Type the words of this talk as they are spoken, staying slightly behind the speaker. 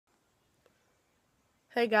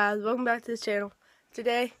Hey guys, welcome back to this channel.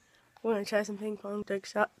 Today, we're going to try some ping pong trick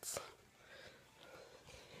shots.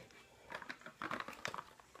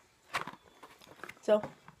 So,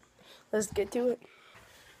 let's get to it.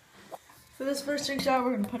 For this first trick shot,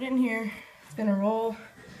 we're going to put it in here. It's going to roll.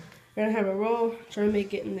 We're going to have a roll, try to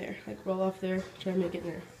make it in there. Like roll off there, try to make it in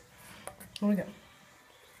there. Here we go.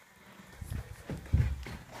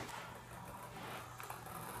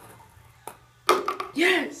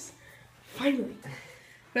 Yes! Finally!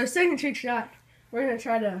 For the second trick shot, we're going to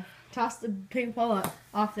try to toss the ping pong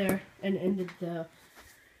off there and into the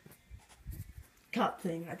cup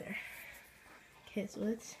thing right there. Okay, so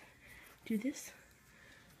let's do this.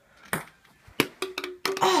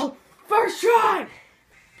 Oh! First try!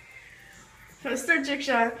 For the third trick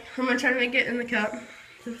shot, I'm going to try to make it in the cup.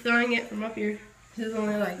 So throwing it from up here. This is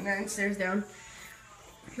only like 9 stairs down.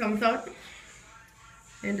 So I'm going to throw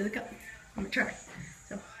it into the cup. I'm going to try.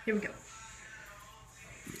 So, here we go.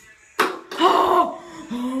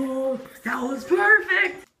 Oh, that was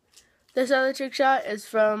perfect! This other trick shot is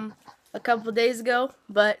from a couple days ago,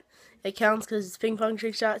 but it counts because it's a ping pong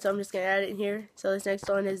trick shot, so I'm just going to add it in here. So this next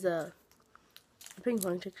one is a ping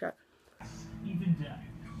pong trick shot. Even death.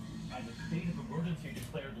 And the state of emergency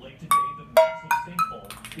declared late today the massive sinkhole.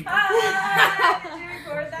 Did you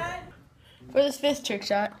record that? For this fifth trick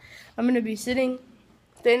shot, I'm going to be standing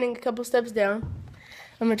a couple steps down.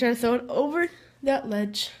 I'm going to try to throw it over that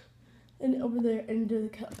ledge and over there into the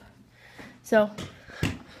cup. So,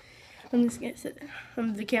 I'm just going to sit there.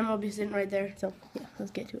 The camera will be sitting right there. So, yeah,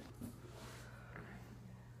 let's get to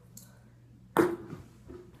it.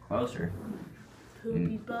 Closer.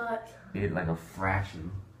 Poopy butt. Did like a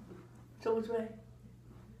fraction. So which way?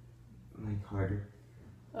 Like harder.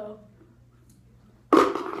 Oh.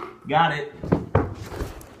 Got it.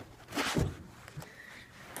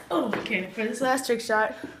 Oh, okay. For this last trick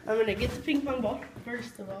shot, I'm going to get the ping pong ball.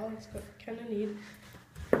 First of all, that's what I kind of need.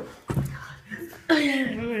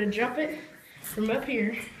 I'm going to drop it from up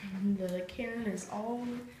here. And the cannon is all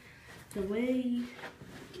the way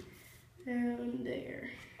down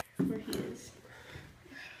there. Where he is.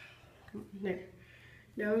 There.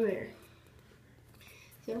 Down there.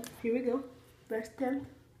 So, here we go. Best time.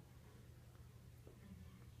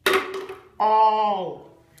 Oh!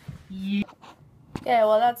 Yeah. Yeah,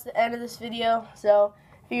 well, that's the end of this video. So,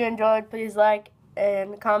 if you enjoyed, please like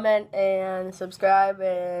and comment and subscribe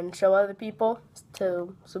and show other people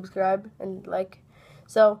to subscribe and like.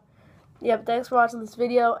 So, yeah, thanks for watching this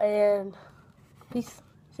video and peace.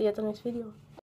 See you at the next video.